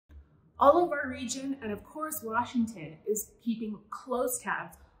All of our region, and of course Washington, is keeping close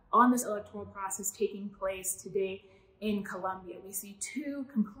tabs on this electoral process taking place today in Colombia. We see two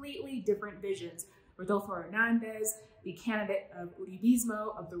completely different visions. Rodolfo Hernandez, the candidate of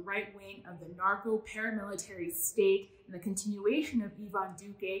Uribismo, of the right wing of the narco-paramilitary state, and the continuation of Iván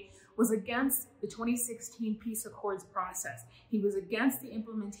Duque, was against the 2016 peace accords process. He was against the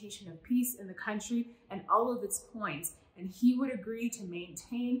implementation of peace in the country and all of its points, and he would agree to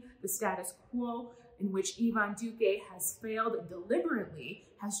maintain the status quo in which Iván Duque has failed deliberately,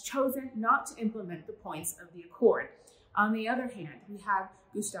 has chosen not to implement the points of the accord. On the other hand, we have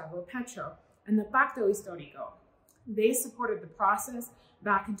Gustavo Petro and the Pacto Histórico. They supported the process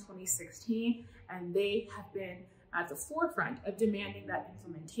back in 2016, and they have been at the forefront of demanding that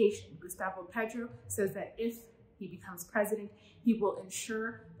implementation. Gustavo Petro says that if he becomes president, he will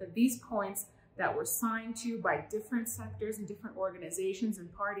ensure that these points that were signed to by different sectors and different organizations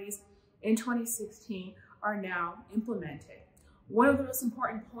and parties in 2016 are now implemented. One of the most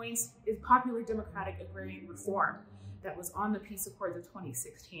important points is popular democratic agrarian reform that was on the peace accords of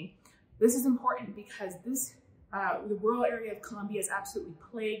 2016. This is important because the rural area of Colombia is absolutely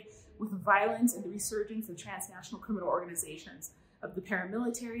plagued with violence and the resurgence of transnational criminal organizations, of the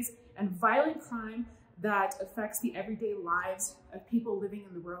paramilitaries, and violent crime that affects the everyday lives of people living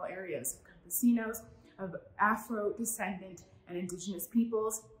in the rural areas, of campesinos, of Afro-descendant and indigenous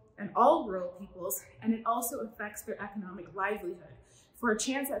peoples, and all rural peoples, and it also affects their economic livelihood. For a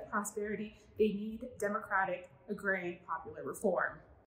chance at prosperity, they need democratic, agrarian, popular reform.